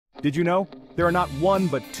Did you know? There are not one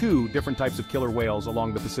but two different types of killer whales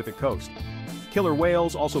along the Pacific coast. Killer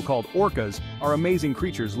whales, also called orcas, are amazing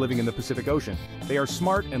creatures living in the Pacific Ocean. They are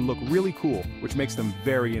smart and look really cool, which makes them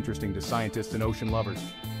very interesting to scientists and ocean lovers.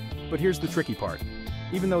 But here's the tricky part.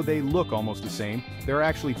 Even though they look almost the same, there are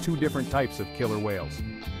actually two different types of killer whales.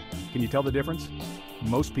 Can you tell the difference?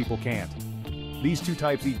 Most people can't. These two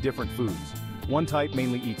types eat different foods. One type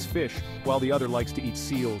mainly eats fish, while the other likes to eat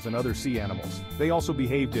seals and other sea animals. They also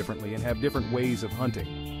behave differently and have different ways of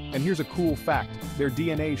hunting. And here's a cool fact, their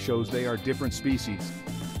DNA shows they are different species.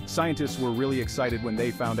 Scientists were really excited when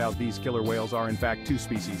they found out these killer whales are in fact two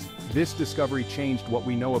species. This discovery changed what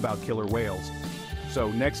we know about killer whales. So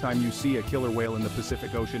next time you see a killer whale in the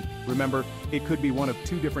Pacific Ocean, remember, it could be one of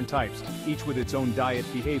two different types, each with its own diet,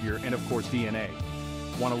 behavior, and of course DNA.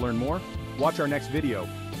 Want to learn more? Watch our next video,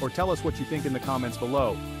 or tell us what you think in the comments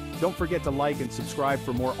below. Don't forget to like and subscribe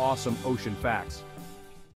for more awesome ocean facts.